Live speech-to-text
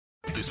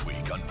This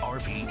week on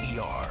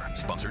RVER,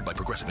 sponsored by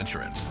Progressive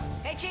Insurance.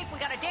 Hey, Chief, we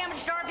got a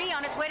damaged RV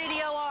on its way to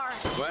the OR.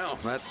 Well,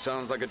 that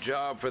sounds like a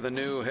job for the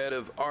new head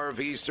of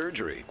RV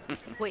surgery.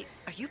 Wait,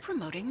 are you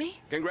promoting me?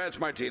 Congrats,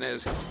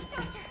 Martinez.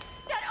 Doctor,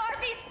 that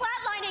RV's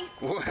flatlining.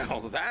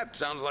 Well, that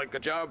sounds like a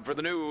job for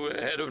the new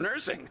head of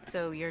nursing.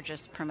 So you're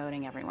just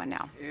promoting everyone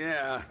now?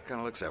 Yeah,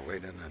 kind of looks that way,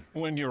 doesn't it?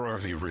 When your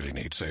RV really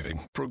needs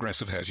saving,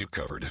 Progressive has you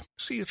covered.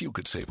 See if you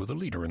could save with a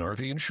leader in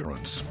RV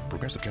insurance.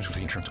 Progressive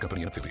Casualty Insurance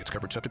Company and affiliates,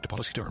 covered subject to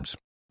policy terms.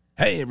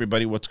 Hey,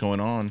 everybody, what's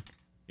going on?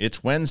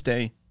 It's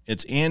Wednesday.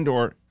 It's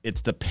Andor. It's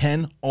the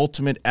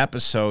penultimate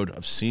episode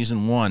of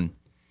Season 1,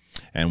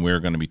 and we're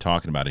going to be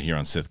talking about it here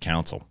on Sith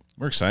Council.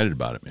 We're excited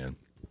about it, man.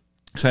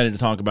 Excited to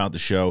talk about the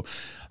show.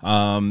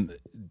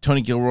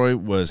 Tony Gilroy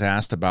was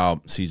asked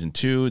about Season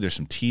 2. There's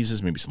some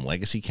teases, maybe some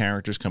legacy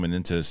characters coming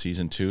into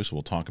Season 2, so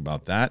we'll talk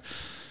about that.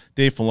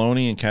 Dave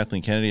Filoni and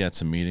Kathleen Kennedy had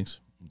some meetings.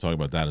 We'll talk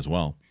about that as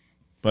well.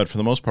 But for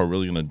the most part, we're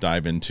really going to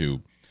dive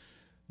into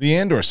the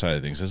Andor side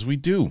of things, as we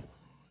do.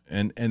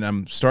 And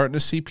I'm starting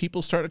to see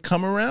people start to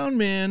come around,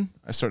 man.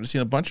 I started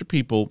seeing a bunch of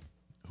people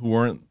who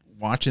weren't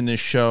watching this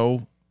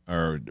show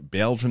or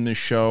bailed from this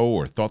show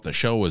or thought the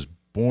show was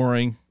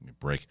boring.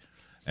 Break.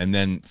 And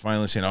then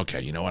finally saying,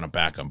 okay, you know what? I'm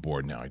back on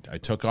board now. I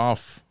took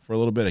off for a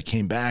little bit. I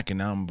came back, and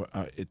now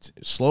it's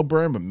a slow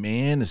burn, but,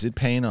 man, is it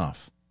paying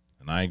off.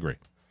 And I agree.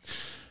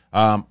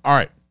 All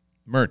right,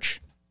 merch.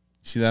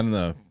 You see that on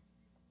the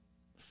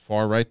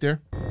far right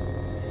there?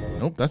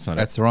 Nope, that's not it.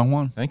 That's the wrong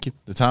one. Thank you.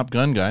 The Top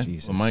Gun guy.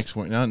 Jesus. Well, Mike's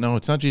no,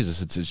 it's not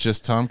Jesus. It's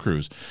just Tom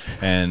Cruise.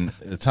 And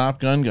the Top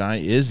Gun guy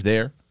is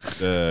there.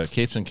 The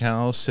Capes and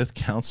Cows, Sith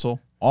Council,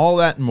 all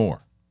that and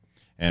more.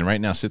 And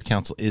right now, Sith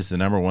Council is the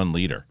 #1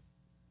 leader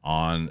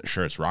on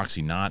shirts.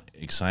 Roxy not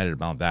excited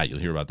about that. You'll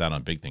hear about that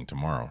on Big Thing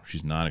tomorrow.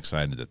 She's not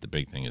excited that the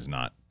Big Thing is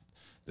not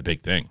the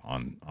big thing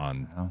on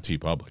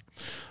TeePublic.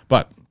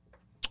 But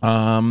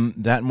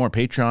that and more.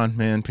 Patreon,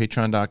 man.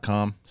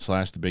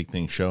 Patreon.com/The Big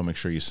Thing Show. Make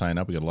sure you sign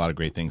up. We got a lot of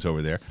great things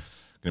over there.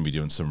 Going to be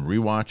doing some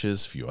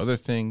rewatches, a few other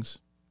things.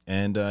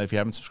 And if you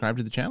haven't subscribed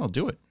to the channel,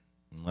 do it.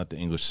 And let the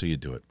English see you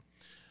do it.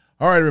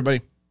 All right,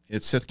 everybody.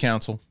 It's Sith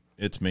Council.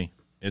 It's me.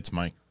 It's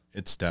Mike.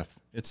 It's Steph.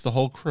 It's the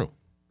whole crew.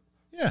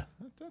 Yeah,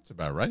 that's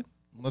about right.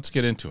 Let's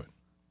get into it.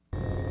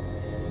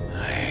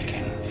 I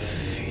can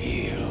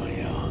feel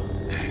your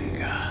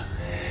anger.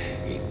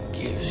 It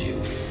gives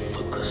you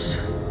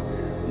focus,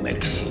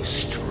 makes you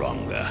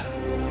stronger.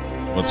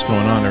 What's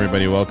going on,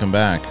 everybody? Welcome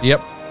back.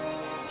 Yep.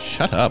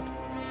 Shut up.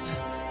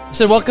 I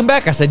said, welcome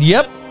back. I said,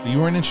 yep. You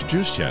weren't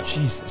introduced yet.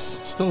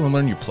 Jesus. Still haven't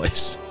learned your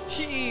place.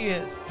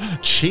 Cheese.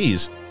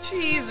 Cheese.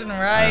 Cheese and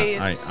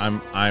rice.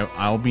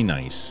 I'll be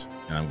nice,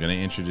 and I'm going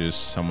to introduce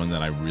someone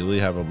that I really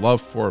have a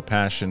love for, a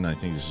passion. I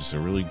think is just a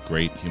really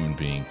great human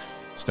being,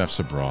 Steph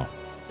Sabral.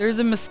 There's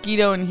a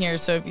mosquito in here,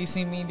 so if you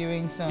see me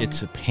doing some...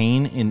 It's a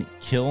pain in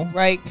kill.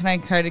 Right, can I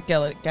try to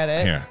get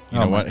it? Here, you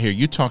know what? Here,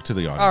 you talk to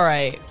the audience. All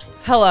right.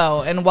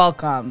 Hello and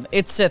welcome.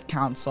 It's Sith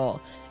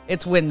Council.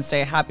 It's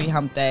Wednesday. Happy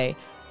Hump Day.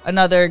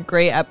 Another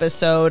great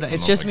episode.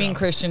 It's just me and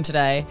Christian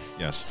today.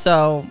 Yes.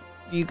 So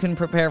you can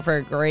prepare for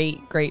a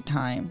great, great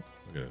time.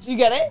 Look at this. You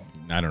get it?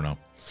 I don't know.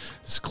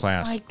 This is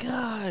class. Oh my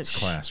gosh. It's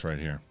class right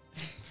here.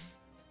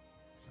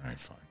 All right,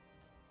 fine.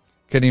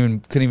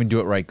 Couldn't even do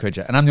it right, could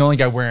you? And I'm the only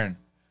guy wearing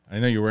I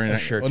know you're wearing a that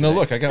shirt. Oh no, today.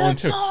 look, I got one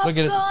too. Look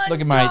at it. Look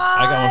at my. I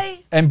got one.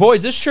 And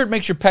boys, this shirt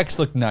makes your pecs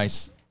look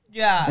nice.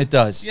 Yeah. It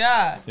does.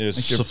 Yeah.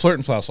 There's a flirt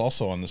and flouse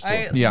also on this.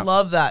 I Yeah.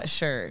 love that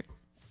shirt.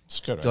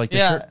 It's good. Do you like this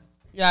Yeah. shirt?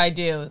 Yeah, I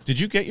do. Did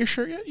you get your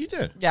shirt yet? You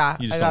did. Yeah,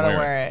 You I just gotta don't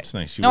wear it. It's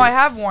nice. No, I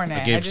have worn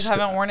it. I just Ste-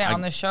 haven't worn it I-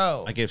 on the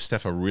show. I gave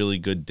Steph a really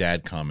good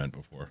dad comment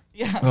before.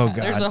 Yeah. Oh, God.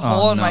 There's a Oh,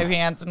 hole in my no.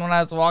 pants, and when I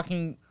was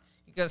walking,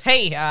 he goes,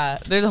 "Hey,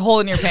 there's a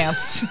hole in your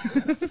pants."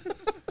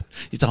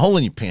 It's a hole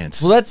in your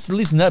pants. Well, that's at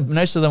least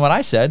nicer than what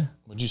I said.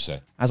 What'd you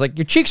say? I was like,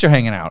 your cheeks are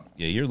hanging out.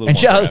 Yeah, you're a little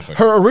And more graphic.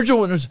 her original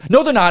one was,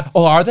 no, they're not.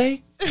 Oh, are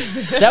they?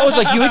 That was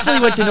like, you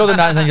instantly went to no, they're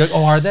not. And then you're like,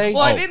 oh, are they?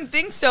 Well, I didn't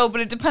think so,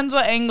 but it depends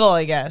what angle,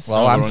 I guess.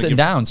 Well, I'm sitting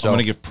down, so. I'm going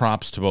to give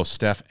props to both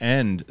Steph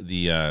and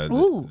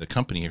the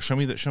company here. Show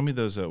me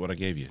those what I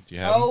gave you. Do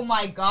you have oh them?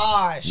 my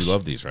gosh. You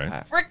love these, right?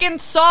 Frickin'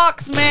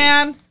 socks,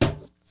 man.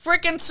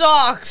 Frickin'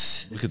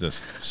 socks. Look at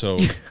this. So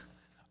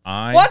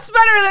What's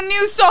better than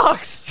new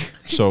socks?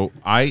 So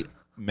I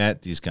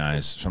met these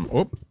guys from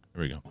here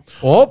we go.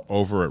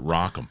 Over at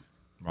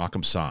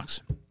Rock'em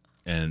Socks.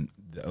 And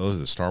those are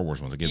the Star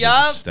Wars ones. I gave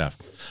those to Steph.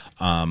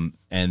 And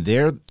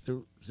they're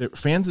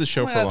fans of the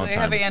show for a long they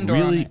time. have Andor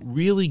on it.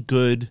 Really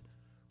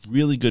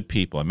good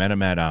people. I met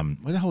them at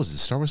where the hell was it?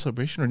 Star Wars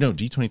Celebration? Or no,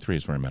 D23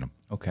 is where I met them.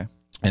 Okay.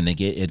 And they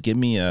gave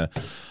me a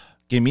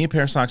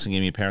pair of socks and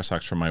gave me a pair of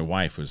socks for my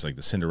wife. It was like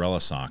the Cinderella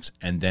socks.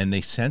 And then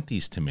they sent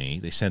these to me.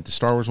 They sent the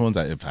Star Wars ones.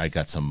 I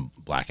got some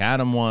Black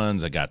Adam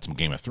ones. I got some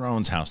Game of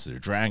Thrones, House of the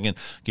Dragon.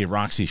 Gave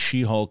Roxy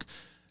She-Hulk.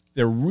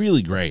 They're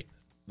really great.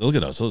 Look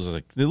at those.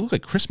 They look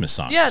like Christmas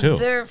socks too. Yeah,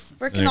 they're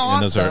freaking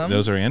awesome. And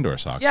those are Andor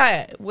socks.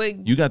 Yeah,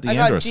 you got the I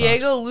Andor got socks.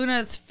 Diego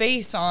Luna's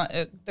face on.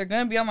 They're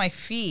gonna be on my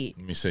feet.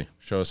 Let me see.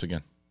 Show us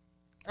again.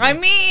 I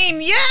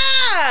mean, yeah.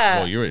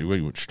 Well, you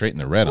were straight in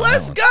the red.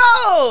 Let's on that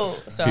go.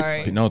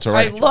 Sorry. No, it's all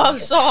right. I love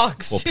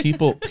socks.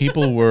 Well,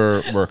 people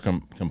were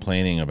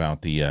complaining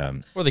about the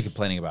What are they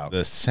complaining about?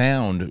 the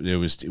sound.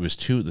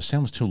 The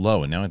sound was too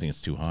low, and now I think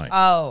it's too high.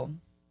 Oh.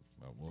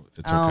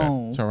 It's okay.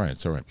 Oh. It's all right.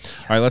 It's all right.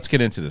 All right, let's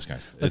get into this,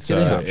 guys. Let's get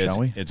into it, shall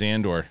we? It's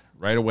Andor.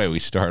 Right away, we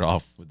start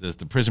off with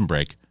the prison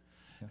break,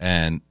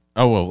 and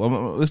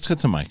let's get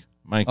to Mike.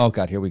 Mike, Oh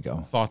God, here we go.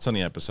 thoughts on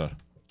the episode?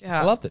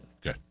 Yeah. I loved it.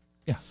 Good.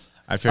 Yeah.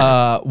 I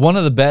figured. One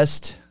of the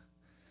best.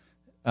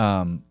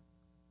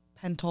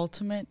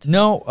 Pentultimate.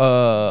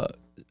 No,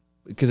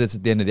 because it's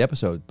at the end of the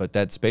episode, but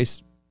that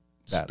space.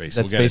 Space.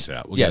 That We'll get into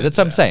that. We'll yeah, get that's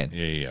into what I'm that.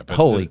 saying. Yeah. But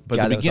Holy but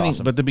God, the that was beginning.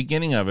 awesome. But the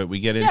beginning of it, we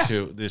get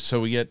into this.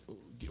 So we get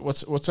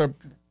what's our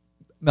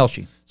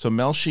Melshi. so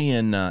Melshi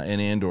and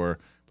Andor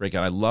break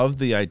out. I love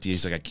the idea.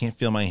 He's like, I can't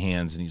feel my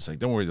hands, and he's like,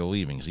 don't worry, they're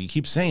leaving. So he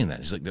keeps saying that.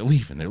 He's like, they're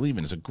leaving.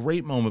 It's a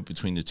great moment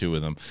between the two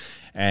of them,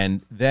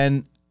 and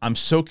then I'm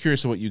so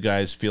curious of what you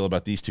guys feel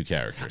about these two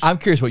characters. I'm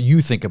curious what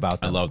you think about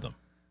I them. love them.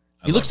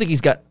 He looks like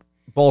he's got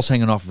balls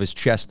hanging off of his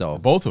chest, though.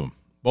 Both of them.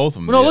 Well,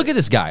 no, look at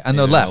this guy on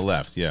the left. On the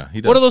left, yeah.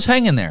 He does. What are those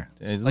hanging there?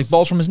 It Like looks-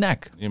 balls from his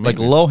neck, Yeah, like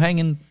maybe. low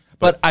hanging.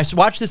 But I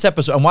watched this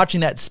episode. I'm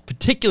watching that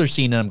particular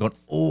scene, and I'm going,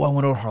 "Oh, I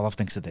wonder what Harloff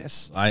thinks of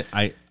this."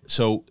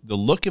 So the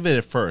look of it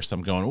at first,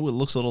 I'm going, oh, it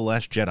looks a little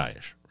Last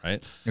Jedi-ish,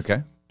 right? Okay.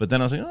 But then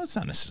I was like, oh, it's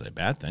not necessarily a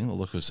bad thing. The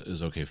look is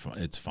okay.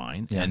 It's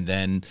fine. Yeah. And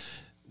then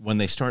when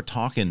they start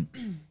talking,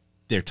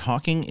 they're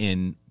talking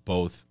in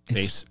both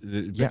base,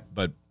 yeah.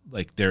 but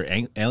like their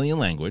alien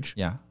language,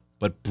 Yeah.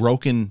 but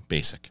broken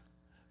basic.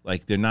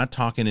 Like they're not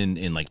talking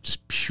in like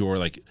just pure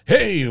like,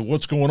 hey,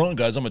 what's going on,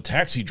 guys? I'm a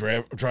taxi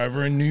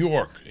driver in New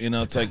York. You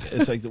know, it's like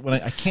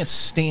when I can't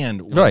stand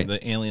when Right.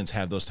 the aliens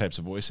have those types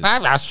of voices.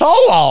 I'm a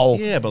solo.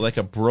 Yeah, but like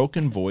a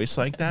broken voice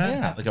like that,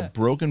 Yeah. like a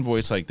broken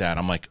voice like that,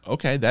 I'm like,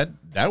 okay, that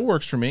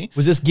works for me.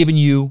 Was this giving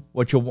you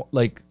what you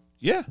like?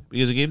 Yeah,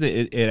 because it gave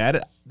it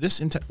added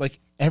this into like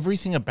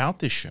everything about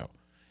this show.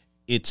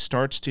 It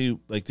starts to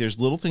like there's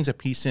little things that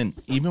piece in,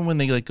 even when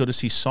they like go to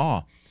see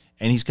Saw,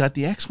 and he's got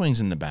the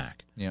X-wings in the back.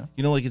 Yeah.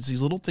 You know, like it's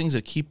these little things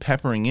that keep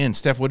peppering in.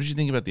 Steph, what did you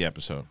think about the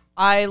episode?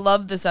 I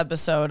love this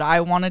episode. I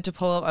wanted to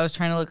pull up. I was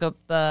trying to look up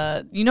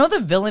the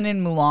villain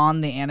in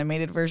Mulan, the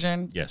animated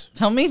version. Yes.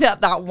 Tell me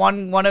that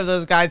one of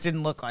those guys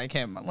didn't look like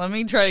him. Let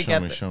me try to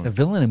get Show The me.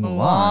 villain in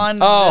Mulan.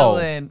 Mulan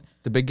villain.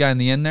 The big guy in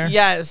the end there.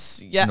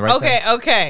 Yes. Yeah. On the right Okay. side? Okay.